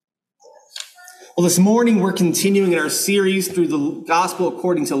Well, this morning we're continuing in our series through the Gospel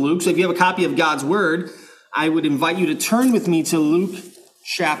according to Luke. So if you have a copy of God's Word, I would invite you to turn with me to Luke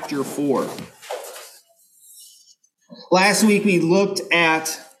chapter 4. Last week we looked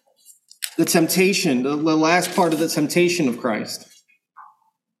at the temptation, the last part of the temptation of Christ.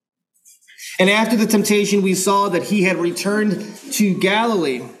 And after the temptation, we saw that he had returned to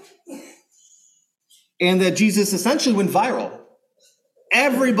Galilee and that Jesus essentially went viral.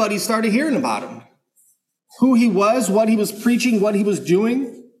 Everybody started hearing about him. Who he was, what he was preaching, what he was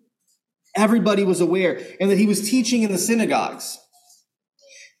doing. Everybody was aware, and that he was teaching in the synagogues.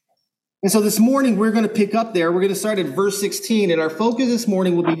 And so this morning, we're going to pick up there. We're going to start at verse 16, and our focus this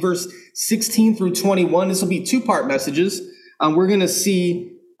morning will be verse 16 through 21. This will be two-part messages. We're going to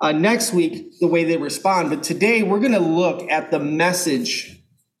see next week the way they respond, but today we're going to look at the message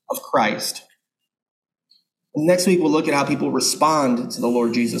of Christ. And next week, we'll look at how people respond to the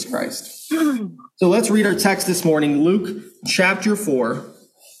Lord Jesus Christ. So let's read our text this morning, Luke chapter 4,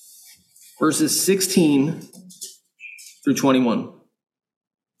 verses 16 through 21.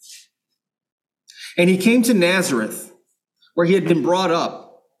 And he came to Nazareth, where he had been brought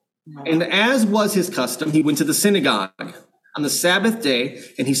up. And as was his custom, he went to the synagogue on the Sabbath day,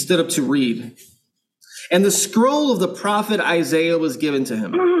 and he stood up to read. And the scroll of the prophet Isaiah was given to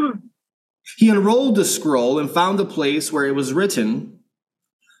him. He unrolled the scroll and found the place where it was written,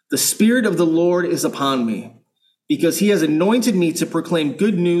 "The Spirit of the Lord is upon me, because he has anointed me to proclaim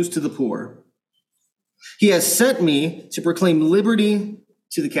good news to the poor. He has sent me to proclaim liberty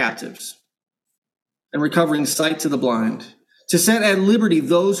to the captives and recovering sight to the blind, to set at liberty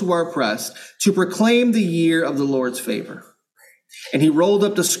those who are oppressed, to proclaim the year of the Lord's favor." And he rolled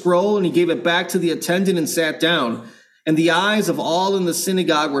up the scroll and he gave it back to the attendant and sat down. And the eyes of all in the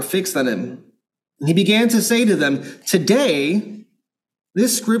synagogue were fixed on him. And he began to say to them, "Today,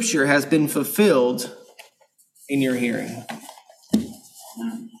 this scripture has been fulfilled in your hearing."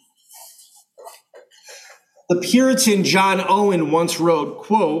 The Puritan John Owen once wrote,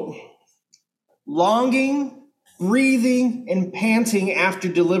 quote, "Longing, breathing, and panting after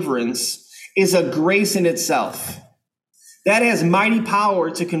deliverance is a grace in itself. That has mighty power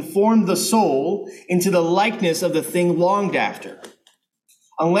to conform the soul into the likeness of the thing longed after.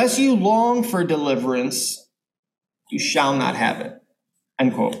 Unless you long for deliverance, you shall not have it."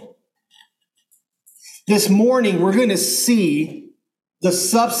 End quote. This morning, we're going to see the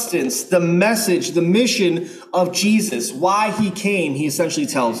substance, the message, the mission of Jesus, why he came, he essentially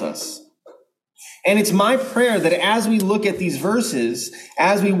tells us. And it's my prayer that as we look at these verses,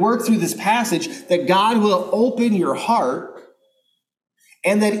 as we work through this passage, that God will open your heart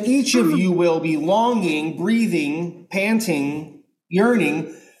and that each of you will be longing, breathing, panting,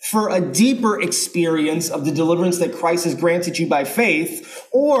 yearning for a deeper experience of the deliverance that Christ has granted you by faith,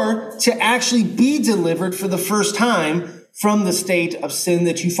 or to actually be delivered for the first time from the state of sin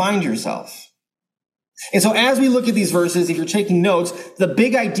that you find yourself. And so as we look at these verses, if you're taking notes, the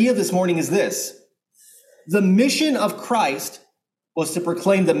big idea this morning is this. The mission of Christ was to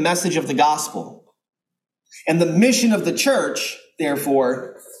proclaim the message of the gospel. And the mission of the church,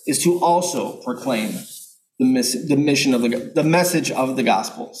 therefore, is to also proclaim the mission of the message of the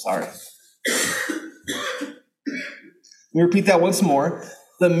gospel. Sorry. Let me repeat that once more.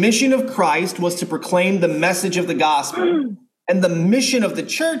 The mission of Christ was to proclaim the message of the gospel. And the mission of the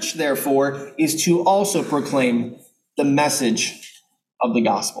church, therefore, is to also proclaim the message of the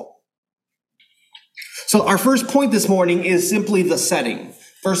gospel. So our first point this morning is simply the setting,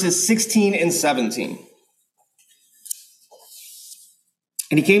 verses 16 and 17.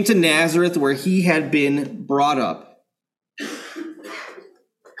 And he came to Nazareth where he had been brought up.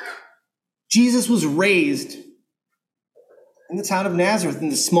 Jesus was raised in the town of Nazareth in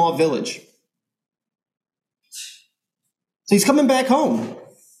this small village. So he's coming back home.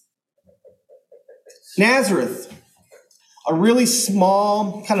 Nazareth, a really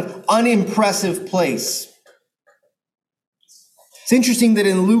small, kind of unimpressive place. It's interesting that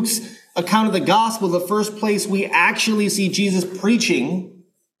in Luke's account of the gospel, the first place we actually see Jesus preaching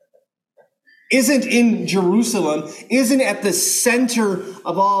isn't in Jerusalem, isn't at the center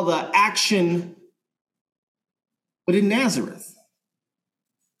of all the action, but in Nazareth,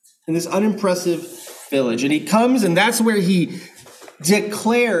 in this unimpressive village. And he comes, and that's where he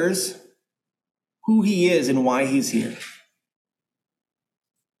declares who he is and why he's here.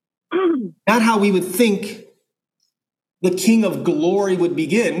 Not how we would think the King of Glory would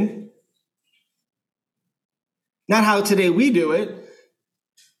begin. Not how today we do it.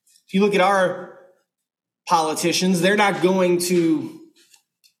 If you look at our politicians, they're not going to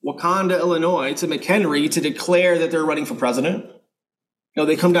Wauconda, Illinois, to McHenry to declare that they're running for president. No,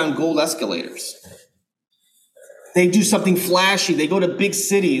 they come down gold escalators. They do something flashy. They go to big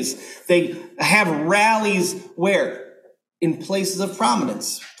cities. They have rallies where? In places of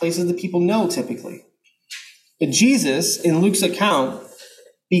prominence, places that people know typically. But Jesus, in Luke's account,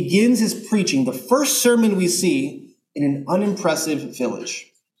 begins his preaching, the first sermon we see, in an unimpressive village.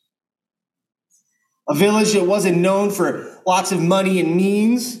 A village that wasn't known for lots of money and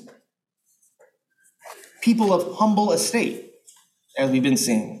means. People of humble estate, as we've been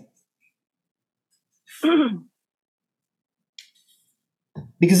seeing.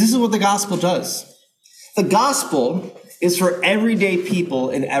 Because this is what the gospel does. The gospel is for everyday people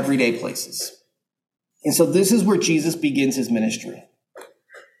in everyday places. And so this is where Jesus begins his ministry.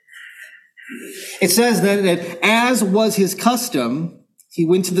 It says that as was his custom, he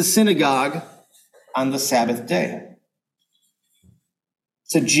went to the synagogue on the Sabbath day.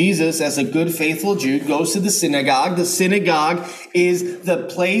 So Jesus, as a good, faithful Jew, goes to the synagogue. The synagogue is the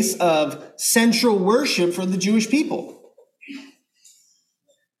place of central worship for the Jewish people.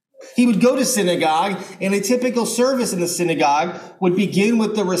 He would go to synagogue, and a typical service in the synagogue would begin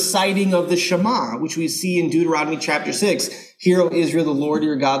with the reciting of the Shema, which we see in Deuteronomy chapter 6. Hear, O Israel, the Lord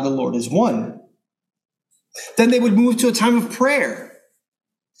your God, the Lord is one. Then they would move to a time of prayer.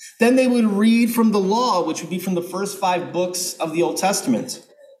 Then they would read from the law, which would be from the first 5 books of the Old Testament.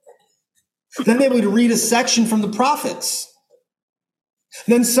 Then they would read a section from the prophets.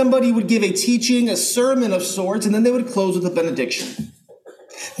 Then somebody would give a teaching, a sermon of sorts, and then they would close with a benediction.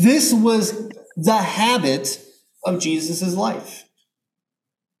 This was the habit of Jesus' life.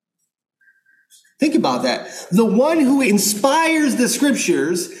 Think about that. The one who inspires the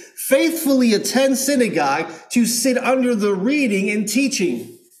scriptures faithfully attends synagogue to sit under the reading and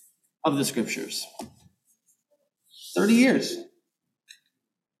teaching of the scriptures. 30 years.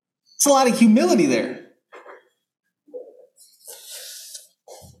 It's a lot of humility there.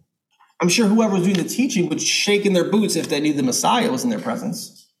 I'm sure whoever was doing the teaching would shake in their boots if they knew the Messiah was in their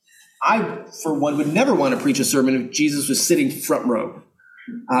presence. I, for one, would never want to preach a sermon if Jesus was sitting front row.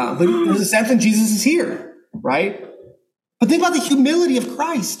 But there's a sense that Jesus is here, right? But think about the humility of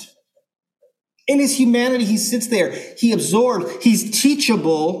Christ. In his humanity, he sits there. He absorbs. He's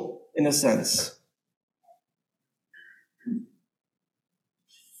teachable in a sense.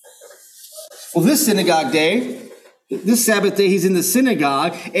 Well, this synagogue day, this Sabbath day, he's in the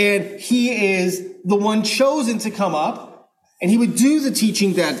synagogue, and he is the one chosen to come up, and he would do the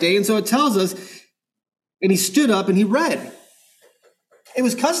teaching that day. And so it tells us, and he stood up and he read. It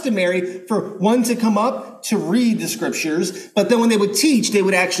was customary for one to come up to read the scriptures, but then when they would teach, they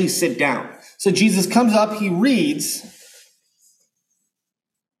would actually sit down. So Jesus comes up, he reads,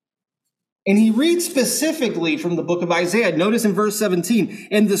 and he reads specifically from the book of Isaiah. Notice in verse 17,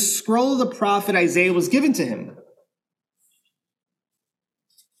 and the scroll of the prophet Isaiah was given to him.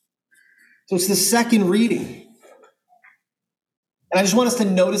 So it's the second reading. And I just want us to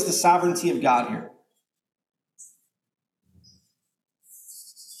notice the sovereignty of God here.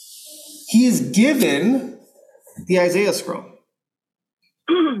 He is given the Isaiah scroll.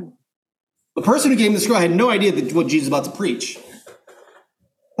 The person who gave him the scroll had no idea what Jesus was about to preach.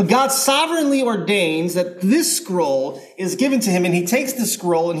 But God sovereignly ordains that this scroll is given to him, and he takes the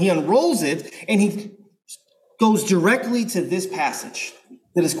scroll and he unrolls it, and he goes directly to this passage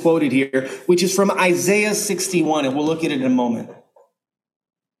that is quoted here, which is from Isaiah 61, and we'll look at it in a moment.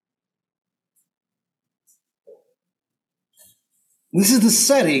 This is the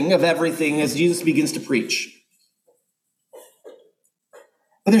setting of everything as Jesus begins to preach.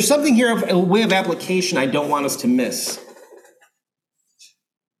 But there's something here of a way of application I don't want us to miss.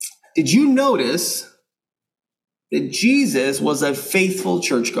 Did you notice that Jesus was a faithful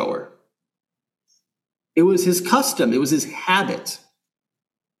churchgoer? It was his custom, it was his habit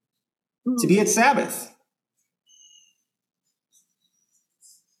to be at Sabbath.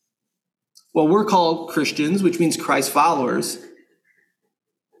 Well, we're called Christians, which means Christ followers.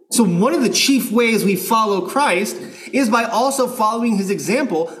 So one of the chief ways we follow Christ is by also following his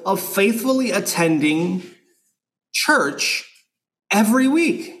example of faithfully attending church every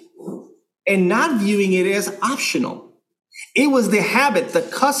week and not viewing it as optional. It was the habit, the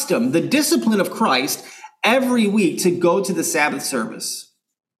custom, the discipline of Christ every week to go to the Sabbath service.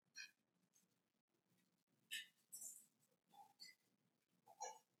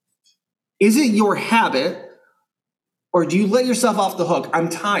 Is it your habit? Or do you let yourself off the hook? I'm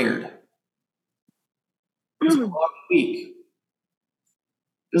tired. It's a long week.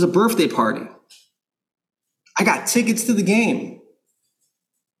 There's a birthday party. I got tickets to the game.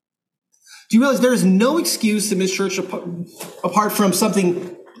 Do you realize there is no excuse to miss church apart from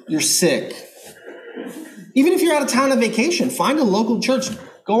something, you're sick, Even if you're out of town on vacation, find a local church.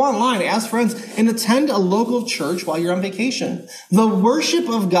 Go online, ask friends, and attend a local church while you're on vacation. The worship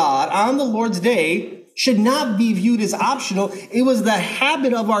of God on the Lord's Day should not be viewed as optional. It was the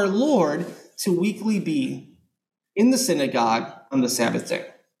habit of our Lord to weekly be in the synagogue on the Sabbath day.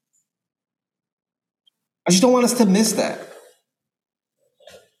 I just don't want us to miss that.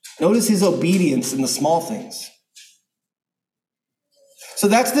 Notice his obedience in the small things. So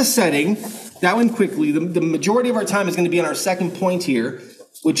that's the setting. That went quickly. The majority of our time is going to be on our second point here,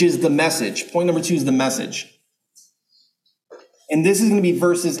 which is the message. Point number 2 is the message. And this is going to be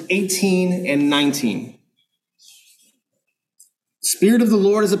verses 18 and 19. The Spirit of the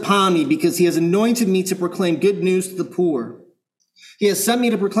Lord is upon me because he has anointed me to proclaim good news to the poor. He has sent me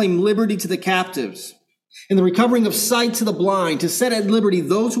to proclaim liberty to the captives and the recovering of sight to the blind, to set at liberty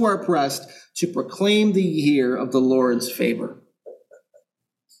those who are oppressed, to proclaim the year of the Lord's favor.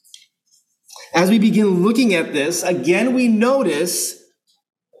 As we begin looking at this, again, we notice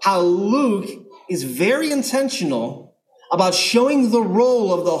how Luke is very intentional about showing the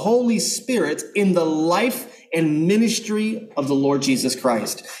role of the Holy Spirit in the life and ministry of the Lord Jesus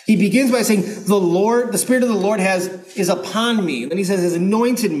Christ. He begins by saying, the Spirit of the Lord is upon me. Then he says, has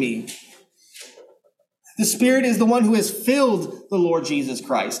anointed me. The Spirit is the one who has filled the Lord Jesus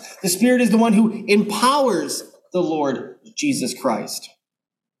Christ. The Spirit is the one who empowers the Lord Jesus Christ.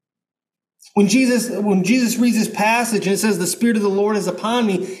 When Jesus reads this passage and it says, the Spirit of the Lord is upon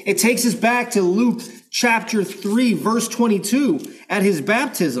me, it takes us back to Luke chapter 3, verse 22, at his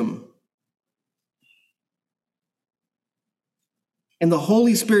baptism. And the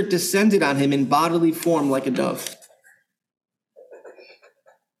Holy Spirit descended on him in bodily form like a dove.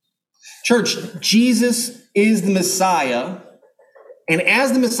 Church, Jesus is the Messiah. And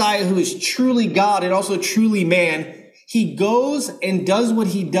as the Messiah who is truly God and also truly man, he goes and does what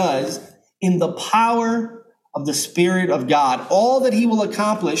he does in the power of the Spirit of God. All that he will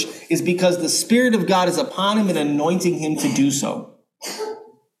accomplish is because the Spirit of God is upon him and anointing him to do so.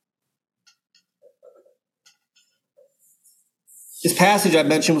 This passage I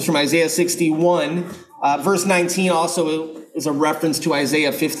mentioned was from Isaiah 61. Verse 19 also is a reference to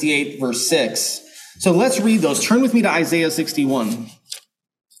Isaiah 58, verse 6. So let's read those. Turn with me to Isaiah 61.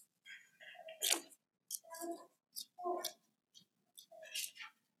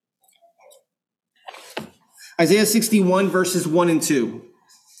 Isaiah 61, verses 1 and 2.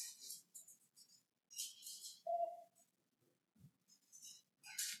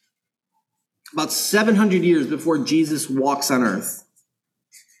 About 700 years before Jesus walks on earth,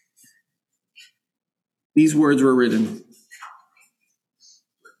 these words were written.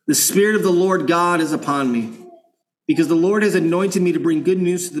 The Spirit of the Lord God is upon me, because the Lord has anointed me to bring good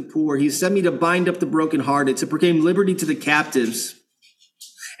news to the poor. He has sent me to bind up the brokenhearted, to proclaim liberty to the captives,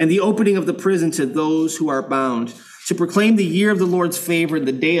 and the opening of the prison to those who are bound, to proclaim the year of the Lord's favor and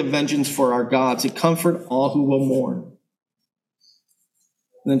the day of vengeance for our God, to comfort all who will mourn.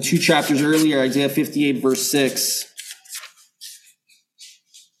 And then 2 chapters earlier, Isaiah 58, verse 6.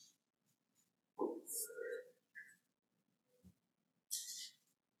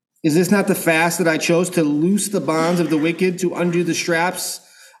 Is this not the fast that I chose, to loose the bonds of the wicked, to undo the straps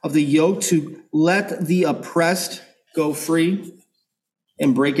of the yoke, to let the oppressed go free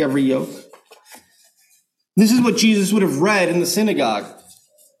and break every yoke? This is what Jesus would have read in the synagogue.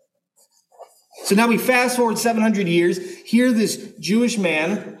 So now we fast forward 700 years. Here this Jewish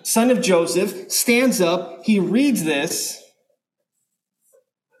man, son of Joseph, stands up. He reads this.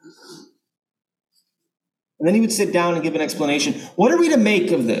 And then he would sit down and give an explanation. What are we to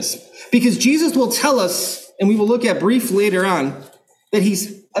make of this? Because Jesus will tell us, and we will look at briefly later on, that he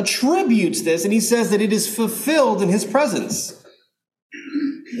attributes this, and he says that it is fulfilled in his presence.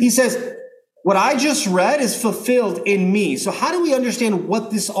 He says, what I just read is fulfilled in me. So how do we understand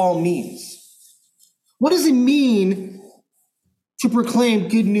what this all means? What does it mean to proclaim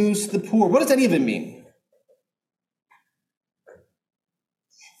good news to the poor? What does any of it mean?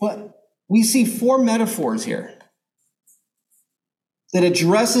 Well, we see 4 metaphors here that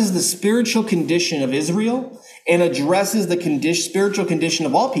addresses the spiritual condition of Israel and addresses the spiritual condition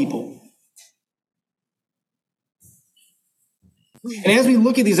of all people. And as we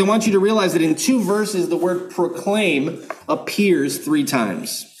look at these, I want you to realize that in 2 verses, the word proclaim appears 3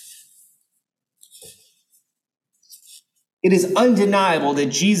 times. It is undeniable that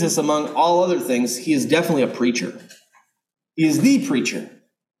Jesus, among all other things, he is definitely a preacher. He is the preacher.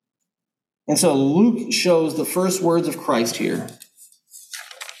 And so Luke shows the first words of Christ here.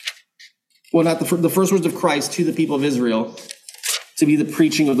 Well, not the first words of Christ to the people of Israel to be the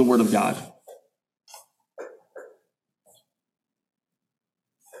preaching of the word of God.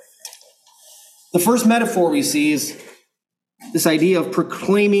 The first metaphor we see is this idea of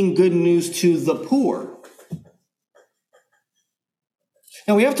proclaiming good news to the poor.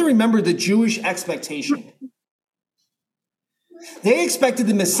 Now we have to remember the Jewish expectation. They expected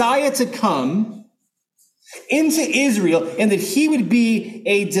the Messiah to come into Israel and that he would be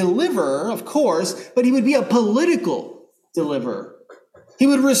a deliverer, of course, but he would be a political deliverer. He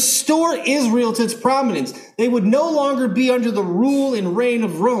would restore Israel to its prominence. They would no longer be under the rule and reign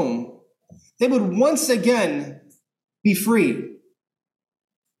of Rome. They would once again be free.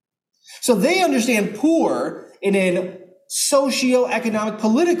 So they understand poor in a socio-economic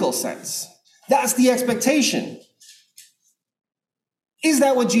political sense. That's the expectation. Is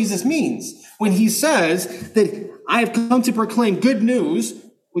that what Jesus means when he says that I have come to proclaim good news,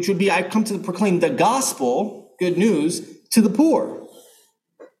 which would be I've come to proclaim the gospel, good news, to the poor?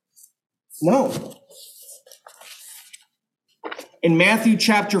 No. In Matthew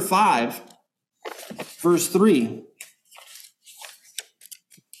chapter 5, verse 3,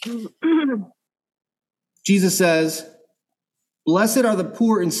 Jesus says, "Blessed are the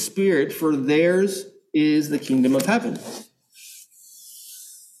poor in spirit, for theirs is the kingdom of heaven."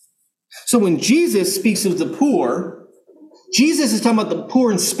 So when Jesus speaks of the poor, Jesus is talking about the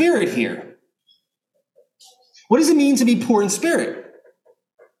poor in spirit here. What does it mean to be poor in spirit?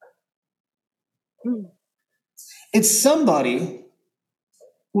 It's somebody,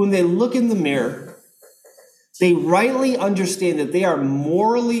 when they look in the mirror, they rightly understand that they are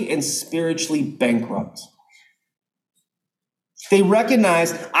morally and spiritually bankrupt. They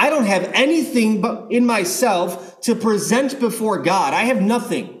recognize, I don't have anything but in myself to present before God. I have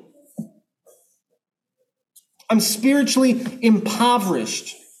nothing. I'm spiritually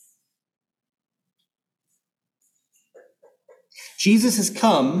impoverished. Jesus has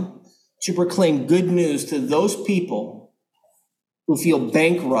come to proclaim good news to those people who feel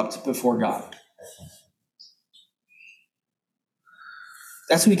bankrupt before God.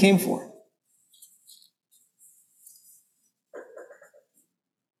 That's what he came for.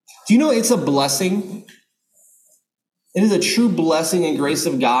 Do you know it's a blessing? It is a true blessing and grace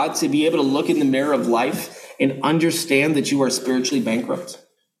of God to be able to look in the mirror of life and understand that you are spiritually bankrupt.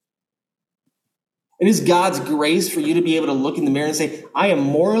 It is God's grace for you to be able to look in the mirror and say, I am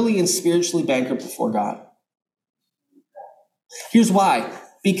morally and spiritually bankrupt before God. Here's why.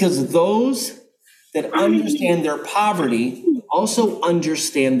 Because those that understand their poverty also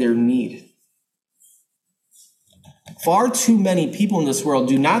understand their need. Far too many people in this world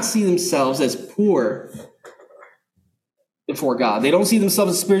do not see themselves as poor before God. They don't see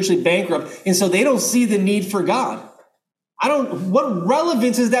themselves as spiritually bankrupt, and so they don't see the need for God. What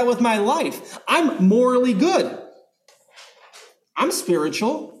relevance is that with my life? I'm morally good. I'm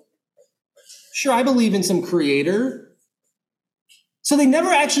spiritual. Sure, I believe in some creator. So they never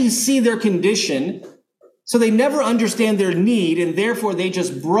actually see their condition. So they never understand their need, and therefore they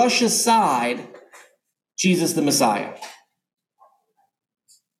just brush aside Jesus the Messiah.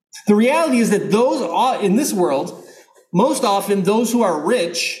 The reality is that those in this world, most often those who are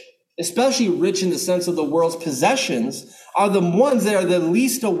rich, especially rich in the sense of the world's possessions, are the ones that are the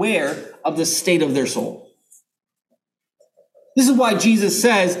least aware of the state of their soul. This is why Jesus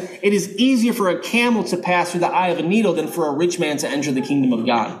says it is easier for a camel to pass through the eye of a needle than for a rich man to enter the kingdom of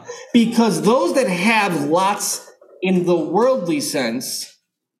God. Because those that have lots in the worldly sense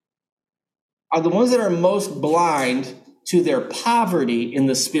are the ones that are most blind to their poverty in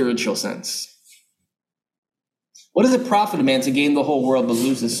the spiritual sense. What does it profit a man to gain the whole world but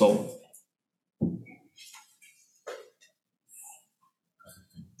lose his soul?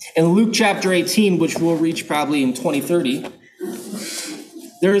 In Luke chapter 18, which we'll reach probably in 2030,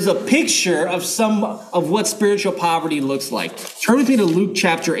 there is a picture of some of what spiritual poverty looks like. Turn with me to Luke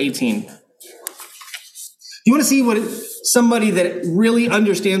chapter 18. You want to see what somebody that really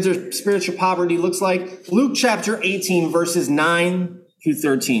understands their spiritual poverty looks like? Luke chapter 18, verses 9 through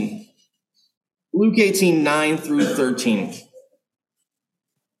 13. Luke 18, 9 through 13.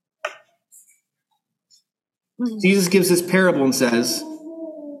 Jesus gives this parable and says,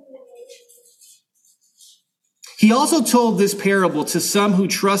 he also told this parable to some who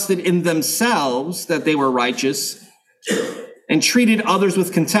trusted in themselves that they were righteous and treated others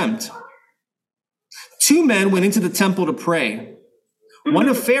with contempt. Two men went into the temple to pray, one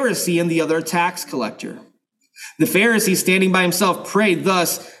a Pharisee and the other a tax collector. The Pharisee, standing by himself, prayed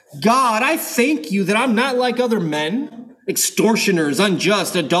thus, God, I thank you that I'm not like other men, extortioners,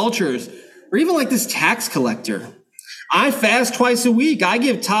 unjust, adulterers, or even like this tax collector. I fast twice a week. I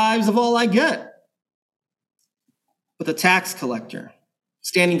give tithes of all I get. But the tax collector,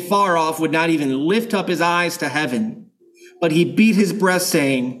 standing far off, would not even lift up his eyes to heaven, but he beat his breast,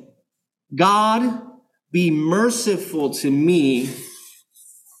 saying, God, be merciful to me,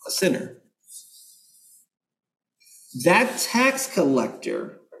 a sinner. That tax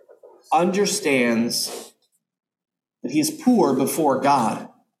collector understands that he is poor before God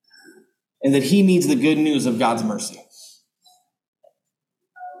and that he needs the good news of God's mercy.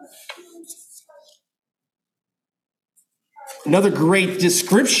 Another great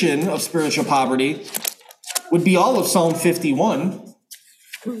description of spiritual poverty would be all of Psalm 51.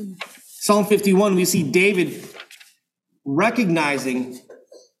 Psalm 51, we see David recognizing that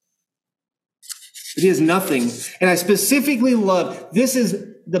he has nothing. And I specifically love, this is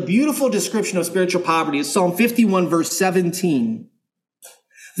the beautiful description of spiritual poverty, is Psalm 51, verse 17.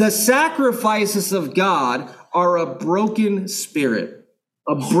 The sacrifices of God are a broken spirit,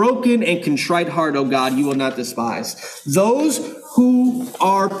 a broken and contrite heart, O God, you will not despise. Those who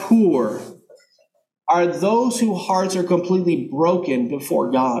are poor are those whose hearts are completely broken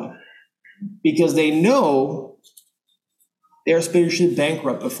before God because they know they are spiritually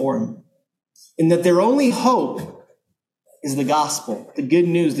bankrupt before him and that their only hope is the gospel, the good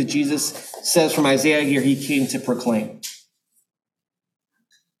news that Jesus says from Isaiah here he came to proclaim.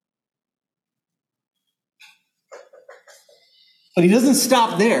 But he doesn't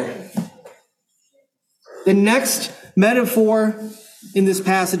stop there. The next metaphor in this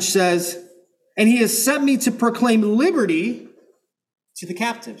passage says, and he has sent me to proclaim liberty to the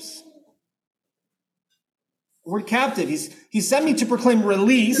captives. The word captive, he sent me to proclaim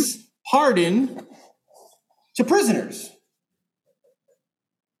release, pardon to prisoners.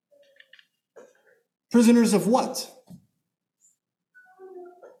 Prisoners of what?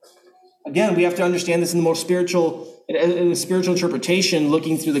 Again, we have to understand this in the spiritual interpretation,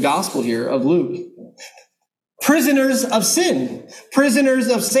 looking through the gospel here of Luke. Prisoners of sin, prisoners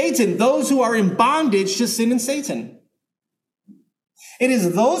of Satan, those who are in bondage to sin and Satan. It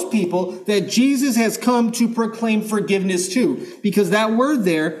is those people that Jesus has come to proclaim forgiveness to, because that word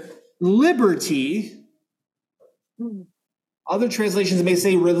there, liberty, other translations may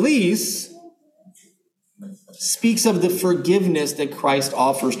say release, speaks of the forgiveness that Christ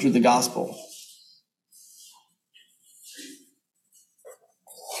offers through the gospel.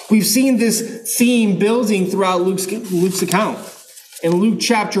 We've seen this theme building throughout Luke's account. In Luke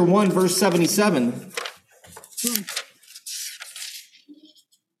chapter 1, verse 77,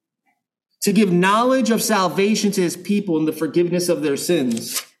 to give knowledge of salvation to his people and the forgiveness of their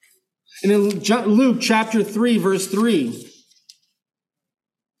sins. And in Luke chapter 3, verse 3,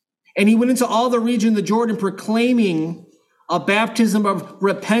 and he went into all the region of the Jordan proclaiming a baptism of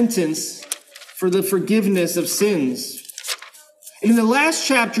repentance for the forgiveness of sins. And in the last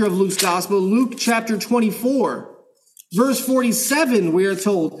chapter of Luke's gospel, Luke chapter 24, verse 47, we are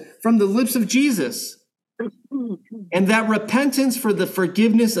told from the lips of Jesus, and that repentance for the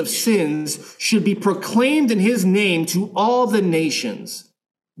forgiveness of sins should be proclaimed in his name to all the nations,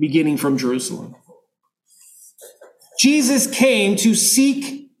 beginning from Jerusalem. Jesus came to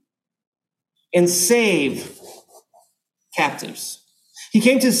seek and save captives. He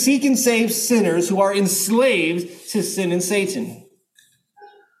came to seek and save sinners who are enslaved to sin and Satan.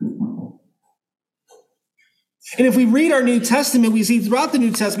 And if we read our New Testament, we see throughout the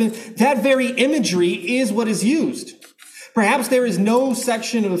New Testament, that very imagery is what is used. Perhaps there is no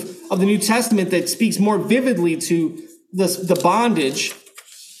section of the New Testament that speaks more vividly to the bondage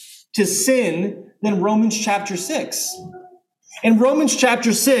to sin than Romans chapter 6. In Romans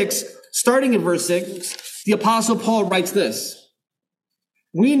chapter 6, starting in verse 6, the Apostle Paul writes this: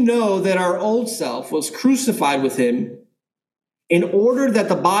 we know that our old self was crucified with him in order that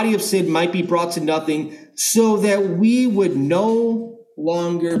the body of sin might be brought to nothing, so that we would no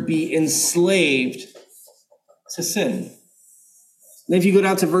longer be enslaved to sin. And if you go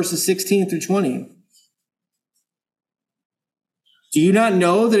down to verses 16 through 20, do you not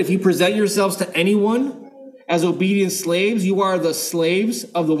know that if you present yourselves to anyone as obedient slaves, you are the slaves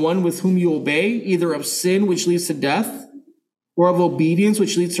of the one with whom you obey, either of sin, which leads to death, or of obedience,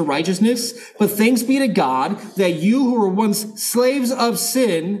 which leads to righteousness? But thanks be to God that you who were once slaves of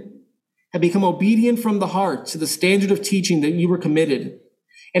sin have become obedient from the heart to the standard of teaching that you were committed.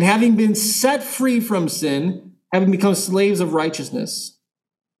 And having been set free from sin, having become slaves of righteousness.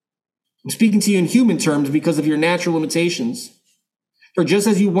 I'm speaking to you in human terms because of your natural limitations. For just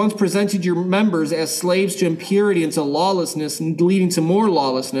as you once presented your members as slaves to impurity and to lawlessness, and leading to more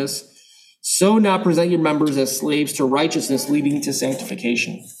lawlessness, so now present your members as slaves to righteousness, leading to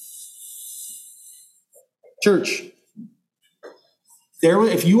sanctification. Church,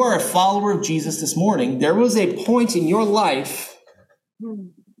 if you are a follower of Jesus this morning, there was a point in your life where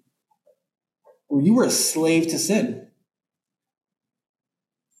you were a slave to sin.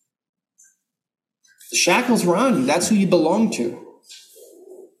 The shackles were on you. That's who you belong to.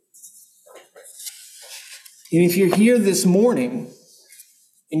 And if you're here this morning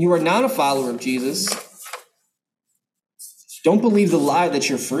and you are not a follower of Jesus, don't believe the lie that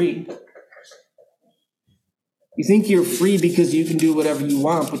you're free. You think you're free because you can do whatever you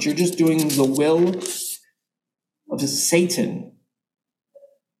want, but you're just doing the will of Satan.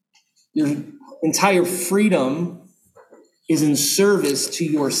 Your entire freedom is in service to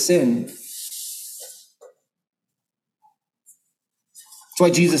your sin. That's why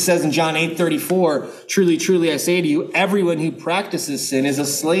Jesus says in John 8:34, truly, truly, I say to you, everyone who practices sin is a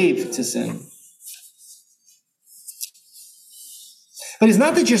slave to sin. But it's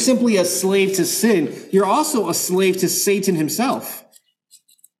not that you're simply a slave to sin. You're also a slave to Satan himself.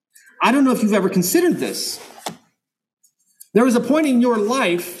 I don't know if you've ever considered this. There was a point in your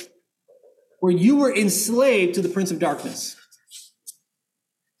life where you were enslaved to the prince of darkness.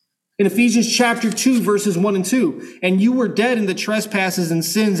 In Ephesians chapter 2, verses 1 and 2, and you were dead in the trespasses and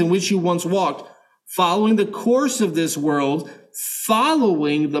sins in which you once walked, following the course of this world,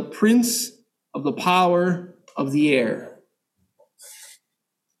 following the prince of the power of the air.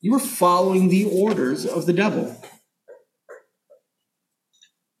 You were following the orders of the devil.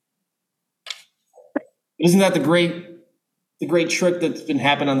 Isn't that the great trick that's been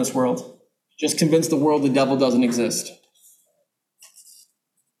happening on this world? Just convince the world the devil doesn't exist.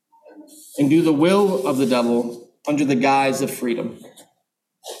 And do the will of the devil under the guise of freedom.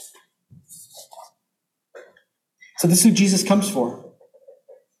 So this is who Jesus comes for.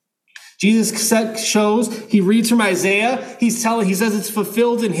 Jesus shows, he reads from Isaiah, he says it's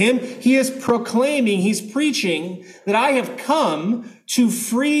fulfilled in him. He is proclaiming, he's preaching that I have come to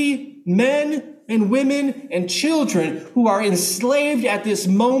free men and women and children who are enslaved at this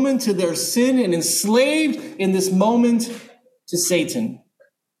moment to their sin and enslaved in this moment to Satan.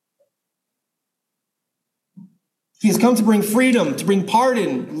 He has come to bring freedom, to bring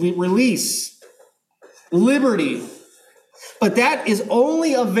pardon, release, liberty. But that is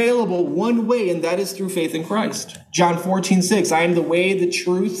only available one way, and that is through faith in Christ. John 14:6, I am the way, the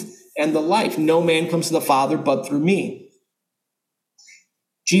truth, and the life. No man comes to the Father but through me.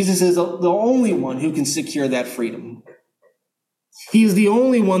 Jesus is the only one who can secure that freedom. He is the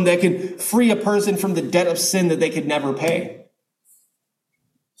only one that can free a person from the debt of sin that they could never pay.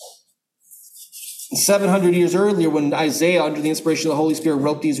 700 years earlier, when Isaiah, under the inspiration of the Holy Spirit,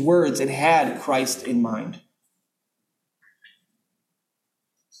 wrote these words, it had Christ in mind.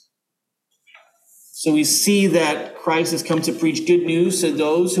 So we see that Christ has come to preach good news to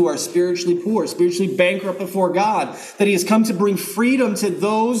those who are spiritually poor, spiritually bankrupt before God, that he has come to bring freedom to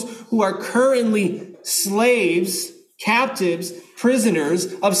those who are currently slaves, captives,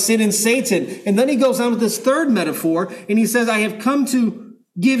 prisoners of sin and Satan. And then he goes on with this third metaphor, and he says, I have come to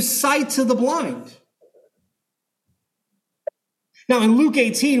give sight to the blind. Now, in Luke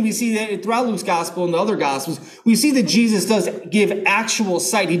 18, we see that throughout Luke's gospel and the other gospels, we see that Jesus does give actual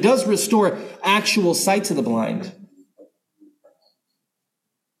sight. He does restore actual sight to the blind.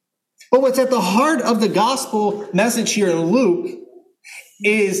 But what's at the heart of the gospel message here in Luke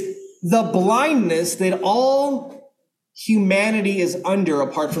is the blindness that all humanity is under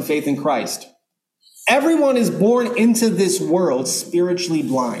apart from faith in Christ. Everyone is born into this world spiritually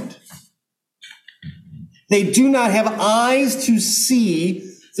blind. They do not have eyes to see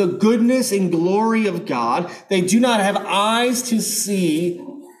the goodness and glory of God. They do not have eyes to see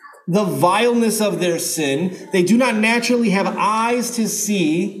the vileness of their sin. They do not naturally have eyes to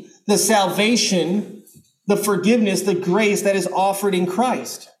see the salvation, the forgiveness, the grace that is offered in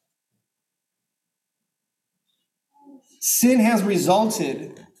Christ. Sin has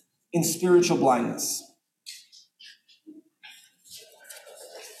resulted in spiritual blindness.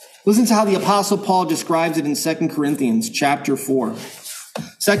 Listen to how the Apostle Paul describes it in 2 Corinthians chapter 4.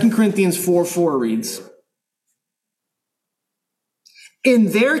 2 Corinthians 4:4 reads,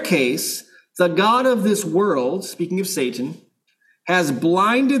 in their case, the God of this world, speaking of Satan, has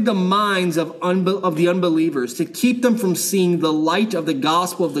blinded the minds of the unbelievers to keep them from seeing the light of the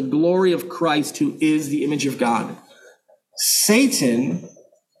gospel of the glory of Christ, who is the image of God. Satan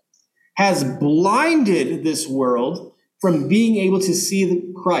has blinded this world from being able to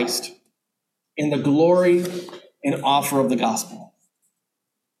see Christ in the glory and offer of the gospel.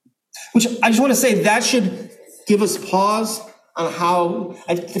 Which I just want to say that should give us pause on how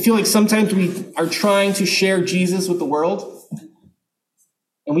I feel like sometimes we are trying to share Jesus with the world,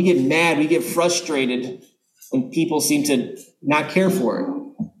 and we get mad, we get frustrated when people seem to not care for it.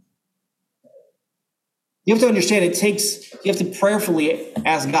 You have to understand you have to prayerfully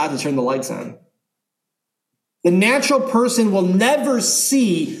ask God to turn the lights on. The natural person will never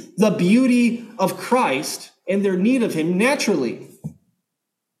see the beauty of Christ and their need of him naturally.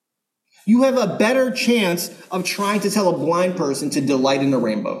 You have a better chance of trying to tell a blind person to delight in a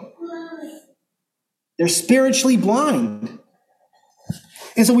rainbow. They're spiritually blind.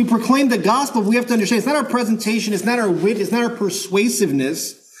 And so we proclaim the gospel. We have to understand it's not our presentation, it's not our wit, it's not our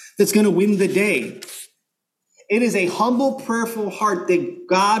persuasiveness that's going to win the day. It is a humble, prayerful heart that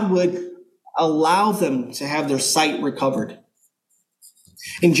God would allow them to have their sight recovered.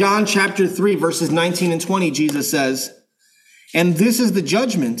 In John chapter 3, verses 19 and 20, Jesus says, "And this is the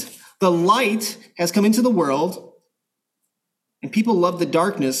judgment. The light has come into the world, and people love the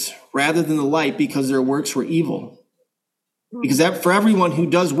darkness rather than the light because their works were evil. Because for everyone who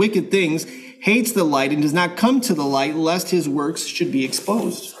does wicked things hates the light and does not come to the light, lest his works should be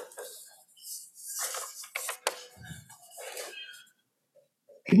exposed."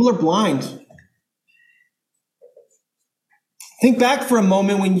 People are blind. Think back for a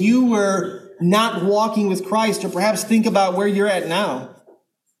moment when you were not walking with Christ, or perhaps think about where you're at now.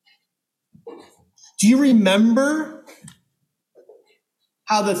 Do you remember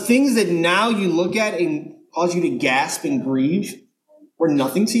how the things that now you look at and cause you to gasp and grieve were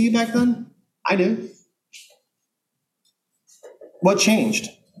nothing to you back then? I do. What changed?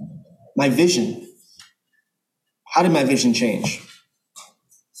 My vision. How did my vision change?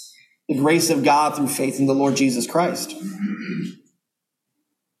 The grace of God through faith in the Lord Jesus Christ.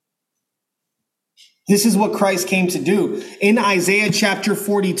 This is what Christ came to do. In Isaiah chapter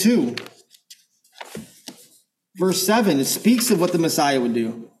 42, verse 7, it speaks of what the Messiah would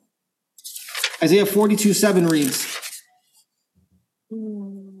do. Isaiah 42:7 reads,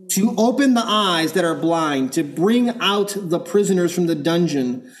 "To open the eyes that are blind, to bring out the prisoners from the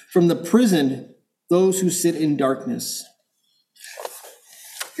dungeon, from the prison, those who sit in darkness."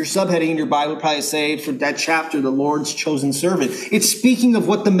 Your subheading in your Bible would probably say for that chapter, the Lord's chosen servant. It's speaking of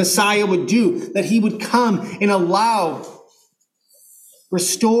what the Messiah would do, that he would come and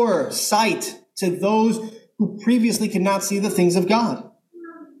restore sight to those who previously could not see the things of God.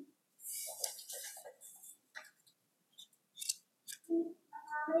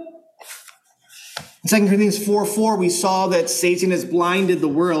 In 2 Corinthians 4:4, we saw that Satan has blinded the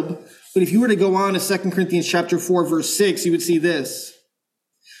world. But if you were to go on to 2 Corinthians chapter 4, verse 6, you would see this.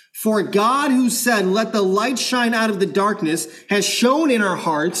 "For God, who said, 'Let the light shine out of the darkness,' has shown in our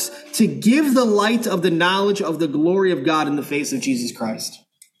hearts to give the light of the knowledge of the glory of God in the face of Jesus Christ."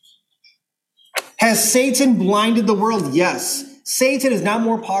 Has Satan blinded the world? Yes. Satan is not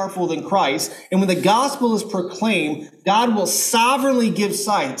more powerful than Christ. And when the gospel is proclaimed, God will sovereignly give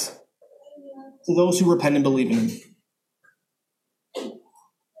sight to those who repent and believe in him.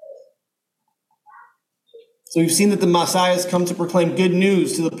 So we've seen that the Messiah has come to proclaim good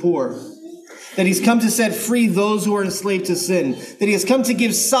news to the poor, that he's come to set free those who are enslaved to sin, that he has come to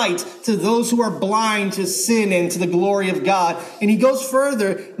give sight to those who are blind to sin and to the glory of God. And he goes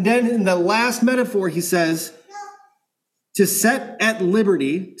further. Then in the last metaphor, he says, to set at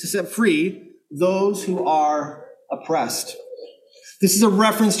liberty, to set free those who are oppressed. This is a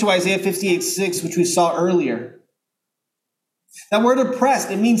reference to Isaiah 58:6, which we saw earlier. That word oppressed,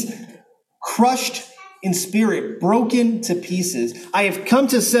 it means crushed in spirit, broken to pieces. I have come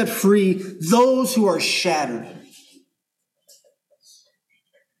to set free those who are shattered.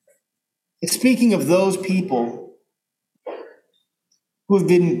 It's speaking of those people who have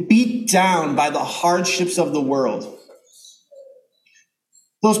been beat down by the hardships of the world.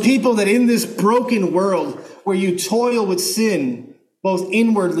 Those people that in this broken world where you toil with sin, both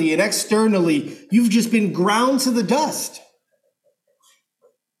inwardly and externally, you've just been ground to the dust.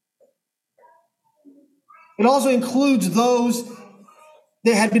 It also includes those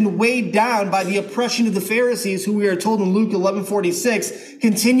that had been weighed down by the oppression of the Pharisees, who we are told in Luke 11:46,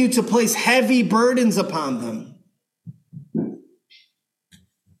 continued to place heavy burdens upon them.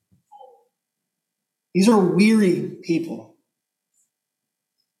 These are weary people.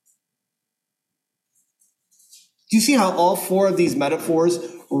 Do you see how all four of these metaphors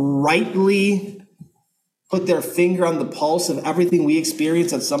rightly put their finger on the pulse of everything we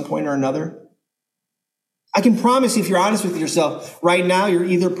experience at some point or another? I can promise you, if you're honest with yourself, right now you're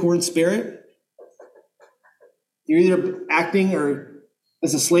either poor in spirit, you're either acting or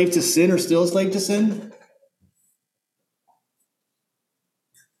as a slave to sin or still a slave to sin.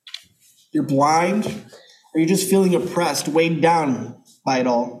 You're blind, or you're just feeling oppressed, weighed down by it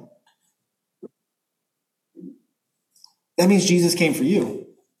all. That means Jesus came for you.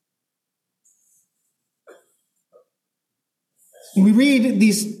 When we read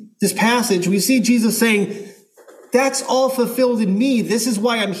this passage, we see Jesus saying, That's all fulfilled in me. This is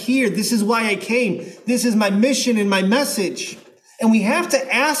why I'm here. This is why I came. This is my mission and my message. And we have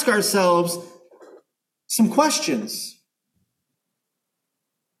to ask ourselves some questions.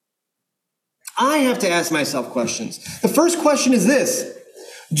 I have to ask myself questions. The first question is this: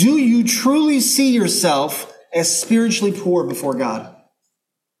 do you truly see yourself as spiritually poor before God?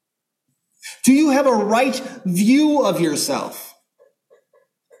 Do you have a right view of yourself?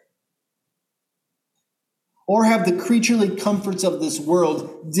 Or have the creaturely comforts of this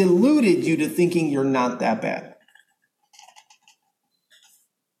world deluded you to thinking you're not that bad?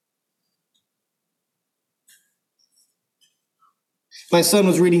 My son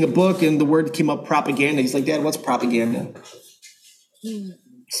was reading a book and the word came up, propaganda. He's like, Dad, what's propaganda?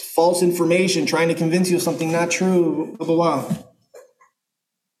 It's false information trying to convince you of something not true, blah, blah, blah. Do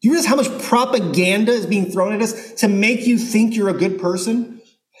you realize how much propaganda is being thrown at us to make you think you're a good person?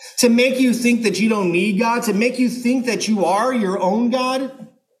 To make you think that you don't need God? To make you think that you are your own God?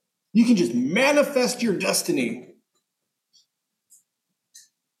 You can just manifest your destiny.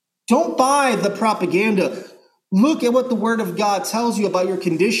 Don't buy the propaganda. Look at what the Word of God tells you about your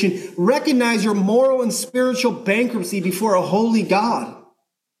condition. Recognize your moral and spiritual bankruptcy before a holy God.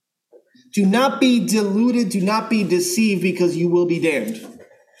 Do not be deluded. Do not be deceived, because you will be damned.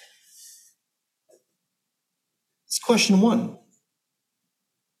 It's question one.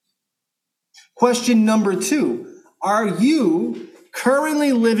 Question number two: are you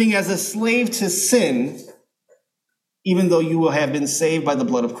currently living as a slave to sin, even though you will have been saved by the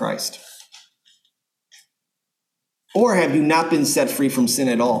blood of Christ? Or have you not been set free from sin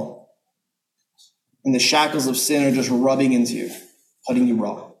at all? And the shackles of sin are just rubbing into you, cutting you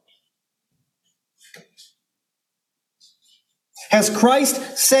raw. Has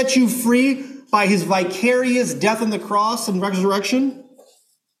Christ set you free by his vicarious death on the cross and resurrection?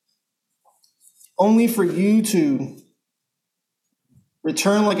 Only for you to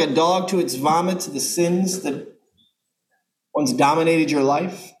return like a dog to its vomit, to the sins that once dominated your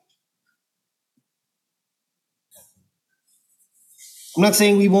life? I'm not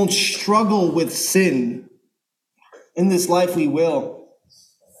saying we won't struggle with sin. In this life we will.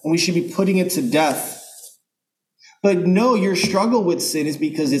 And we should be putting it to death. But no, your struggle with sin is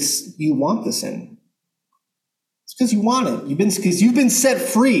because you want the sin. It's because you want it. Because you've been set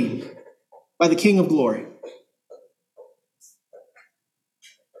free by the King of Glory.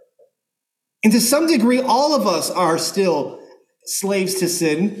 And to some degree, all of us are still slaves to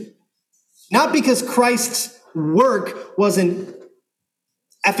sin. Not because Christ's work wasn't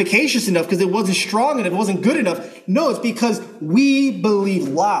efficacious enough, because it wasn't strong enough, it wasn't good enough. No, it's because we believe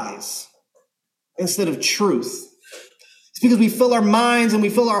lies instead of truth. It's because we fill our minds and we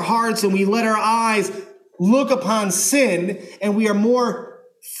fill our hearts and we let our eyes look upon sin, and we are more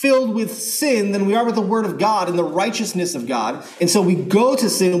filled with sin than we are with the Word of God and the righteousness of God. And so we go to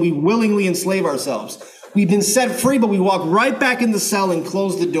sin and we willingly enslave ourselves. We've been set free, but we walk right back in the cell and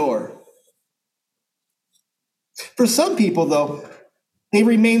close the door. For some people, though, they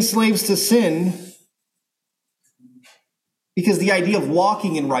remain slaves to sin because the idea of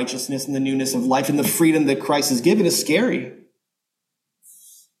walking in righteousness and the newness of life and the freedom that Christ has given is scary.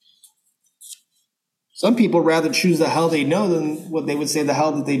 Some people rather choose the hell they know than what they would say the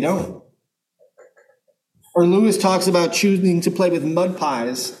hell that they don't. Or Lewis talks about choosing to play with mud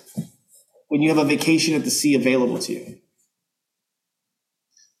pies when you have a vacation at the sea available to you.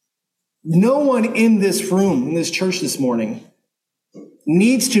 No one in this room, in this church this morning,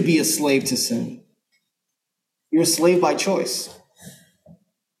 needs to be a slave to sin. You're a slave by choice.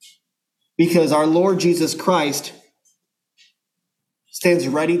 Because our Lord Jesus Christ stands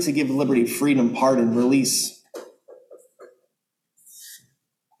ready to give liberty, freedom, pardon, release.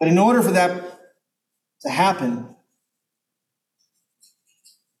 But in order for that to happen,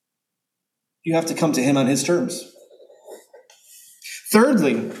 you have to come to him on his terms.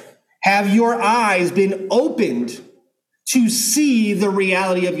 Thirdly, have your eyes been opened to see the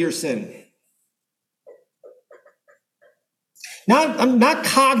reality of your sin? Not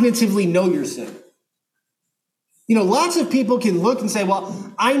cognitively know your sin. You know, lots of people can look and say,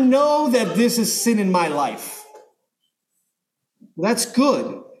 well, I know that this is sin in my life. Well, that's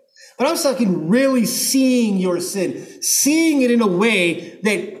good. But I'm talking really seeing your sin, seeing it in a way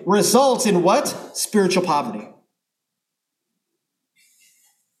that results in what? Spiritual poverty.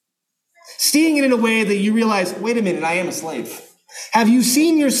 Seeing it in a way that you realize, wait a minute, I am a slave. Have you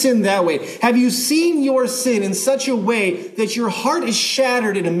seen your sin that way? Have you seen your sin in such a way that your heart is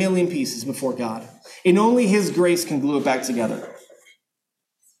shattered in a million pieces before God? And only his grace can glue it back together.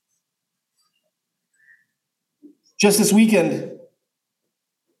 Just this weekend,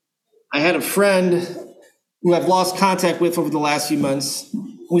 I had a friend who I've lost contact with over the last few months.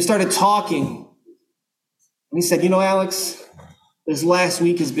 We started talking, and he said, Alex, this last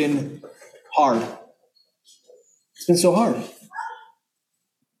week has been hard. It's been so hard.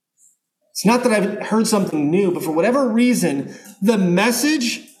 It's not that I've heard something new, but for whatever reason, the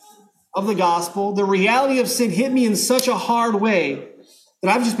message of the gospel, the reality of sin hit me in such a hard way that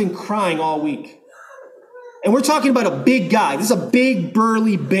I've just been crying all week. And we're talking about a big guy. This is a big,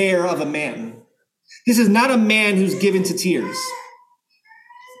 burly bear of a man. This is not a man who's given to tears.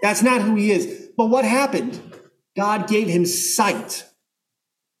 That's not who he is. But what happened? God gave him sight.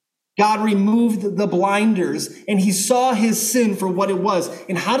 God removed the blinders, and he saw his sin for what it was.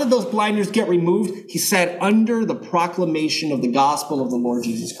 And how did those blinders get removed? He sat under the proclamation of the gospel of the Lord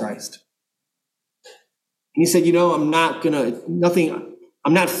Jesus Christ. And he said, I'm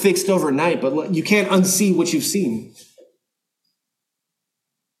not fixed overnight, but you can't unsee what you've seen.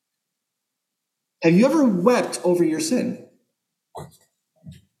 Have you ever wept over your sin?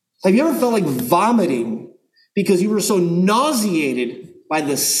 Have you ever felt like vomiting because you were so nauseated by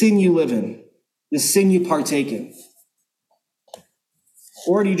the sin you live in, the sin you partake in?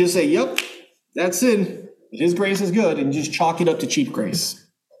 Or do you just say, yep, that's sin, but his grace is good, and just chalk it up to cheap grace?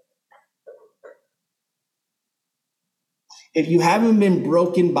 If you haven't been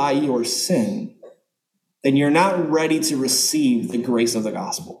broken by your sin, then you're not ready to receive the grace of the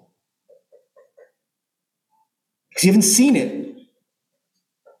gospel. Because you haven't seen it.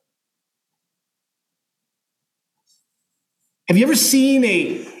 Have you ever seen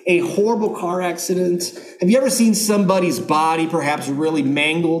a horrible car accident? Have you ever seen somebody's body perhaps really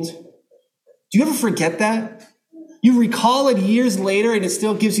mangled? Do you ever forget that? You recall it years later and it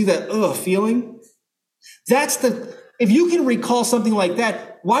still gives you that feeling? If you can recall something like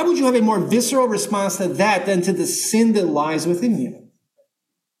that, why would you have a more visceral response to that than to the sin that lies within you?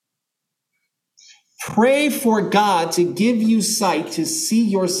 Pray for God to give you sight to see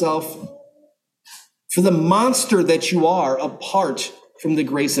yourself for the monster that you are apart from the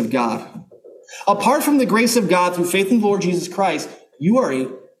grace of God. Apart from the grace of God through faith in the Lord Jesus Christ, you are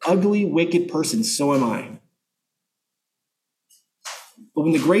an ugly, wicked person. So am I. But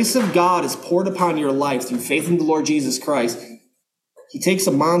when the grace of God is poured upon your life through faith in the Lord Jesus Christ, he takes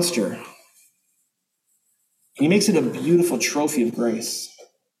a monster and he makes it a beautiful trophy of grace.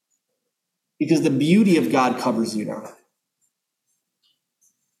 Because the beauty of God covers you now.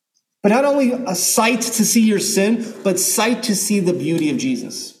 But not only a sight to see your sin, but sight to see the beauty of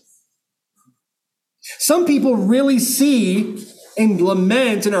Jesus. Some people really see and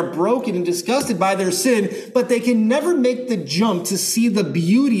lament and are broken and disgusted by their sin, but they can never make the jump to see the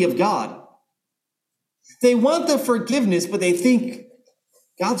beauty of God. They want the forgiveness, but they think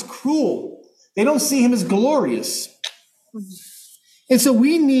God's cruel. They don't see him as glorious. And so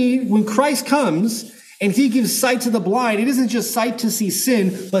we need, when Christ comes and he gives sight to the blind, it isn't just sight to see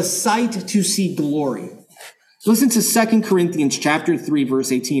sin, but sight to see glory. Listen to 2 Corinthians chapter 3,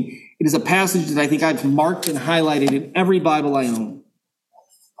 verse 18. It is a passage that I think I've marked and highlighted in every Bible I own.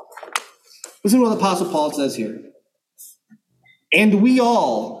 Listen to what the Apostle Paul says here. And we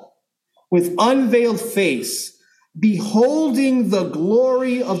all, with unveiled face, beholding the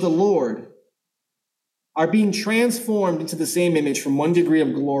glory of the Lord, are being transformed into the same image from one degree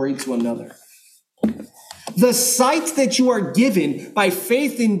of glory to another. The sight that you are given by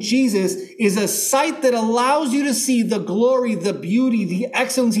faith in Jesus is a sight that allows you to see the glory, the beauty, the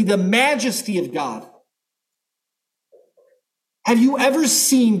excellency, the majesty of God. Have you ever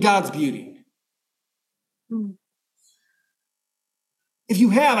seen God's beauty? If you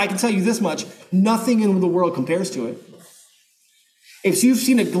have, I can tell you this much, nothing in the world compares to it. If you've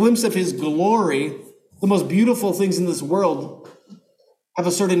seen a glimpse of his glory, the most beautiful things in this world have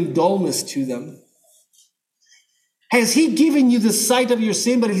a certain dullness to them. Has he given you the sight of your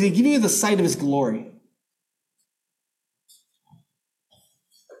sin, but has he given you the sight of his glory?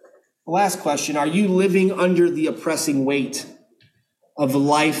 The last question, are you living under the oppressing weight of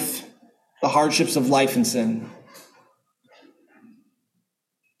life, the hardships of life and sin?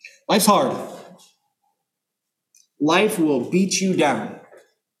 Life's hard. Life will beat you down.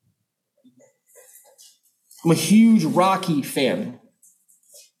 I'm a huge Rocky fan.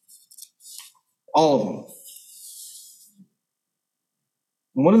 All of them.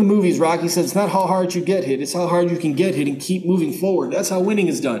 In one of the movies, Rocky says, it's not how hard you get hit, it's how hard you can get hit and keep moving forward. That's how winning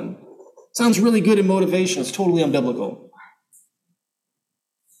is done. Sounds really good in motivation. It's totally unbiblical.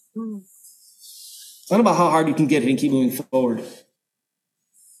 It's not about how hard you can get hit and keep moving forward.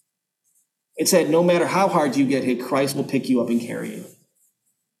 It said, no matter how hard you get hit, Christ will pick you up and carry you.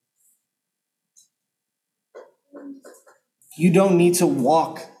 You don't need to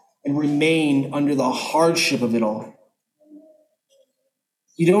walk and remain under the hardship of it all.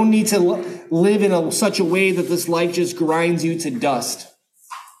 You don't need to live in such a way that this life just grinds you to dust.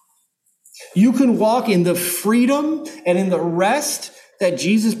 You can walk in the freedom and in the rest that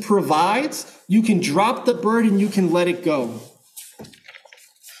Jesus provides. You can drop the burden, you can let it go.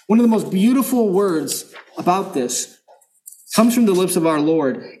 One of the most beautiful words about this comes from the lips of our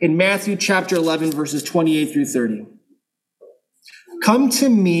Lord in Matthew chapter 11, verses 28 through 30. Come to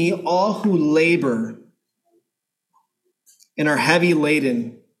me, all who labor and are heavy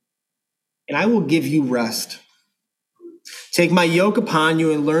laden, and I will give you rest. Take my yoke upon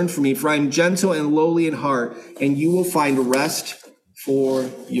you and learn from me, for I am gentle and lowly in heart, and you will find rest for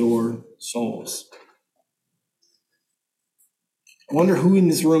your souls. I wonder who in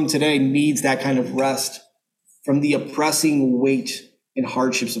this room today needs that kind of rest from the oppressing weight and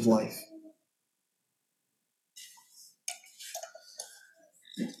hardships of life.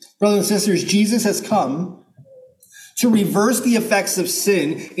 Brothers and sisters, Jesus has come to reverse the effects of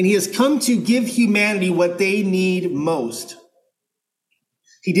sin, and he has come to give humanity what they need most.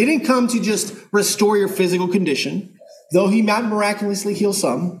 He didn't come to just restore your physical condition, though he might miraculously heal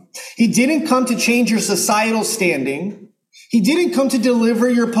some. He didn't come to change your societal standing. He didn't come to deliver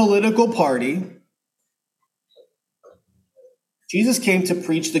your political party. Jesus came to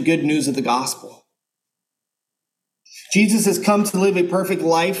preach the good news of the gospel. Jesus has come to live a perfect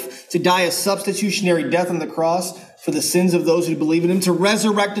life, to die a substitutionary death on the cross for the sins of those who believe in him, to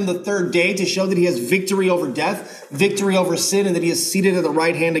resurrect on the third day, to show that he has victory over death, victory over sin, and that he is seated at the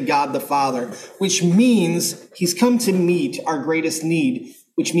right hand of God the Father, which means he's come to meet our greatest need,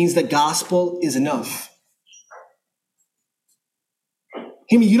 which means the gospel is enough.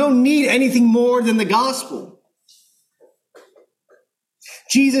 You don't need anything more than the gospel.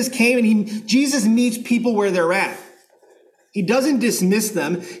 Jesus came and Jesus meets people where they're at. He doesn't dismiss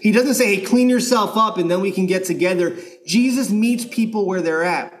them. He doesn't say, hey, clean yourself up and then we can get together. Jesus meets people where they're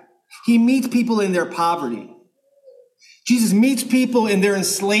at. He meets people in their poverty. Jesus meets people in their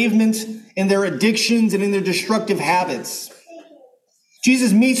enslavement, in their addictions, and in their destructive habits.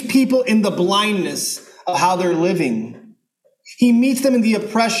 Jesus meets people in the blindness of how they're living. He meets them in the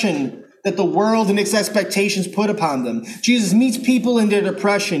oppression that the world and its expectations put upon them. Jesus meets people in their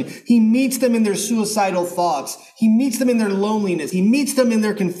depression. He meets them in their suicidal thoughts. He meets them in their loneliness. He meets them in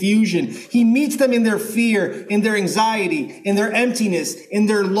their confusion. He meets them in their fear, in their anxiety, in their emptiness, in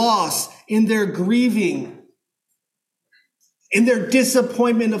their loss, in their grieving, in their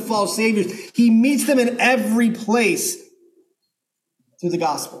disappointment of false saviors. He meets them in every place through the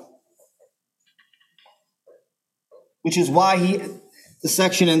gospel. Which is why the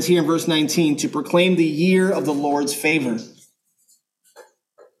section ends here in verse 19, to proclaim the year of the Lord's favor.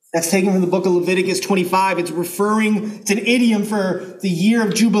 That's taken from the book of Leviticus 25. It's referring to an idiom for the year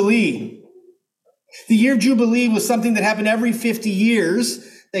of Jubilee. The year of Jubilee was something that happened every 50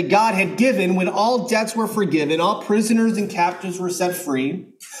 years that God had given when all debts were forgiven, all prisoners and captives were set free,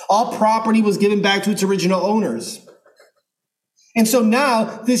 all property was given back to its original owners. And so now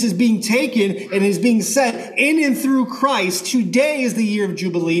this is being taken and is being said in and through Christ. Today is the year of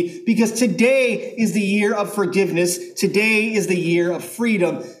Jubilee because today is the year of forgiveness. Today is the year of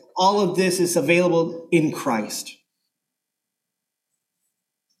freedom. All of this is available in Christ.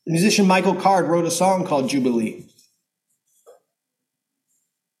 The musician Michael Card wrote a song called Jubilee.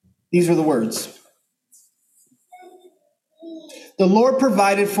 These are the words. The Lord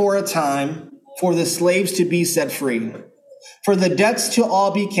provided for a time for the slaves to be set free, for the debts to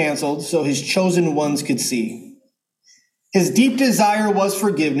all be canceled so his chosen ones could see. His deep desire was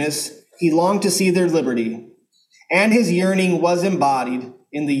forgiveness. He longed to see their liberty, and his yearning was embodied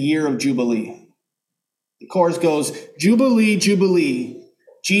in the year of Jubilee. The chorus goes, Jubilee, Jubilee.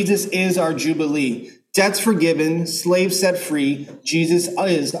 Jesus is our Jubilee. Debts forgiven, slaves set free. Jesus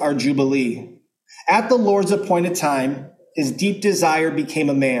is our Jubilee. At the Lord's appointed time, his deep desire became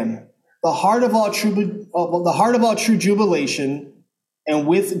a man. The heart of all true jubilation, and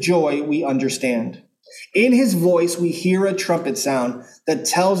with joy we understand. In his voice we hear a trumpet sound that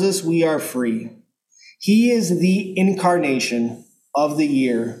tells us we are free. He is the incarnation of the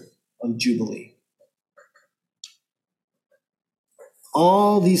year of Jubilee.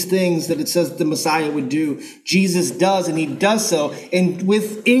 All these things that it says that the Messiah would do, Jesus does, and he does so. And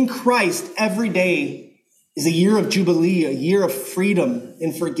within Christ, every day is a year of Jubilee, a year of freedom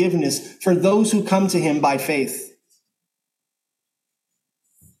and forgiveness for those who come to him by faith.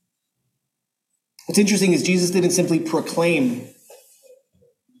 What's interesting is Jesus didn't simply proclaim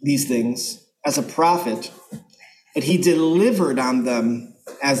these things as a prophet, but he delivered on them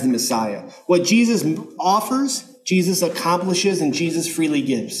as the Messiah. What Jesus offers Jesus accomplishes and Jesus freely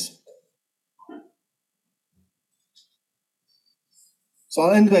gives. So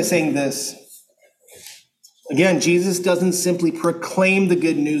I'll end by saying this. Again, Jesus doesn't simply proclaim the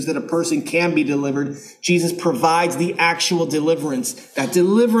good news that a person can be delivered. Jesus provides the actual deliverance. That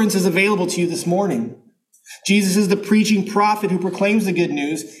deliverance is available to you this morning. Jesus is the preaching prophet who proclaims the good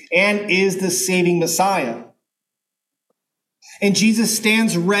news and is the saving Messiah. And Jesus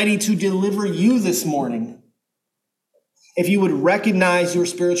stands ready to deliver you this morning if you would recognize your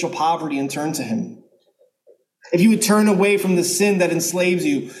spiritual poverty and turn to him. If you would turn away from the sin that enslaves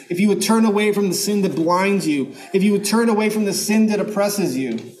you, if you would turn away from the sin that blinds you, if you would turn away from the sin that oppresses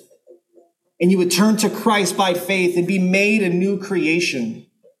you, and you would turn to Christ by faith and be made a new creation.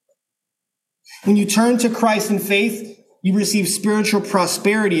 When you turn to Christ in faith, you receive spiritual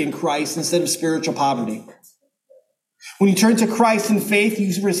prosperity in Christ instead of spiritual poverty. When you turn to Christ in faith,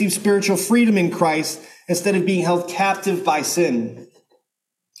 you receive spiritual freedom in Christ instead of being held captive by sin.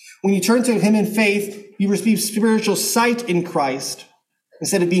 When you turn to him in faith, you receive spiritual sight in Christ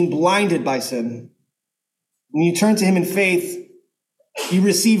instead of being blinded by sin. When you turn to him in faith, you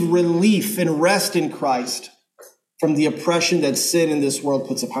receive relief and rest in Christ from the oppression that sin in this world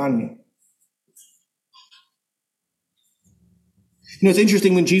puts upon you. You know, it's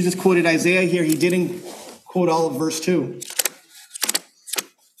interesting when Jesus quoted Isaiah here, he didn't quote all of verse 2.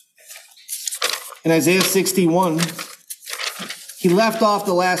 In Isaiah 61, he left off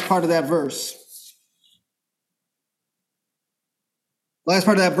the last part of that verse. Last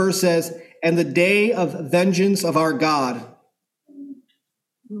part of that verse says, "And the day of vengeance of our God."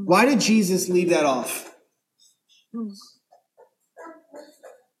 Why did Jesus leave that off?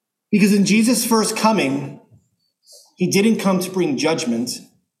 Because in Jesus' first coming, he didn't come to bring judgment.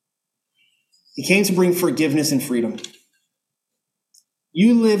 He came to bring forgiveness and freedom.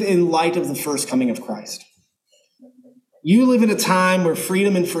 You live in light of the first coming of Christ. You live in a time where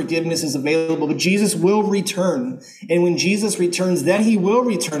freedom and forgiveness is available, but Jesus will return. And when Jesus returns, then he will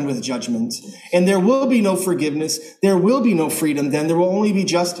return with judgment. And there will be no forgiveness. There will be no freedom. Then there will only be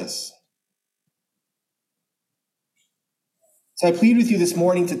justice. So I plead with you this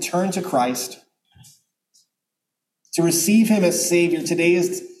morning to turn to Christ, to receive him as Savior. Today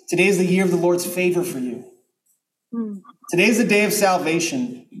is the year of the Lord's favor for you. Today is the day of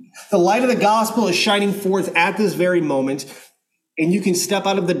salvation. The light of the gospel is shining forth at this very moment, and you can step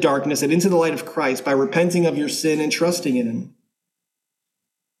out of the darkness and into the light of Christ by repenting of your sin and trusting in him.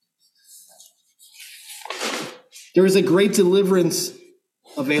 There is a great deliverance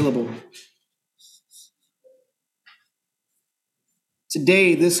available.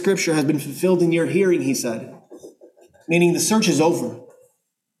 Today, this scripture has been fulfilled in your hearing, he said, meaning the search is over.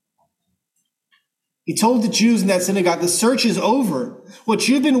 He told the Jews in that synagogue, the search is over. What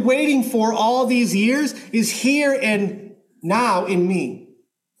you've been waiting for all these years is here and now in me.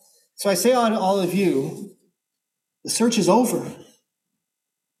 So I say to all of you, the search is over.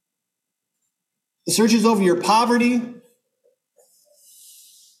 The search is over your poverty,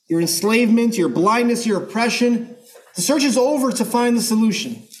 your enslavement, your blindness, your oppression. The search is over to find the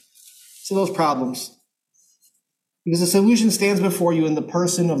solution to those problems. Because the solution stands before you in the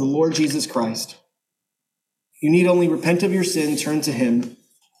person of the Lord Jesus Christ. You need only repent of your sin, turn to him,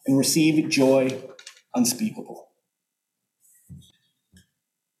 and receive joy unspeakable.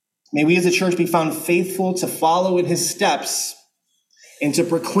 May we as a church be found faithful to follow in his steps and to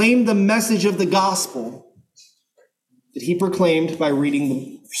proclaim the message of the gospel that he proclaimed by reading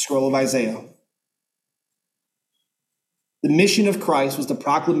the scroll of Isaiah. The mission of Christ was the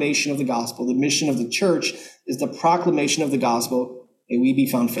proclamation of the gospel. The mission of the church is the proclamation of the gospel. May we be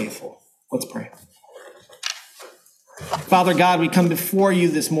found faithful. Let's pray. Father God, we come before you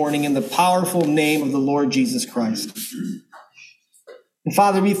this morning in the powerful name of the Lord Jesus Christ. And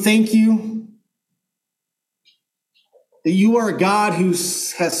Father, we thank you that you are a God who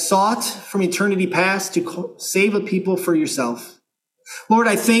has sought from eternity past to save a people for yourself. Lord,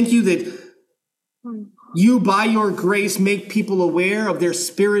 I thank you that you, by your grace, make people aware of their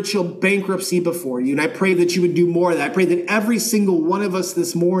spiritual bankruptcy before you. And I pray that you would do more of that. I pray that every single one of us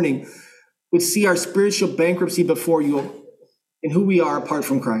this morning would see our spiritual bankruptcy before you and who we are apart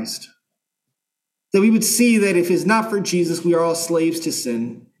from Christ. That we would see that if it's not for Jesus, we are all slaves to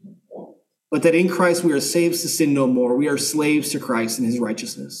sin. But that in Christ we are slaves to sin no more. We are slaves to Christ and his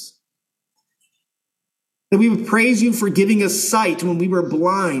righteousness. That we would praise you for giving us sight when we were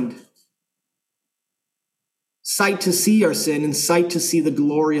blind. Sight to see our sin and sight to see the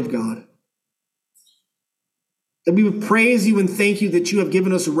glory of God. That we would praise you and thank you that you have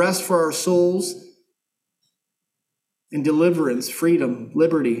given us rest for our souls and deliverance, freedom,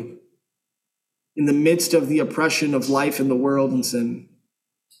 liberty. in the midst of the oppression of life in the world and sin.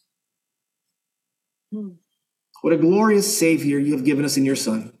 What a glorious Savior you have given us in your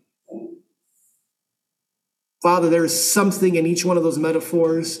Son. Father, there is something in each one of those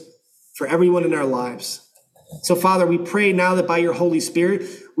metaphors for everyone in our lives. So, Father, we pray now that by your Holy Spirit,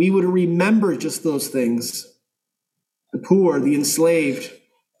 we would remember just those things. The poor, the enslaved,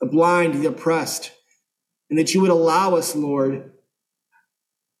 the blind, the oppressed, and that you would allow us, Lord,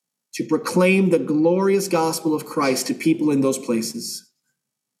 to proclaim the glorious gospel of Christ to people in those places,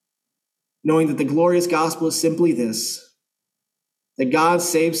 knowing that the glorious gospel is simply this, that God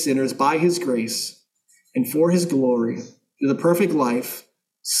saves sinners by his grace and for his glory through the perfect life,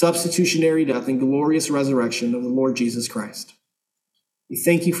 substitutionary death, and glorious resurrection of the Lord Jesus Christ. We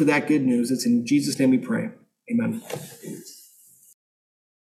thank you for that good news. It's in Jesus' name we pray. Amen.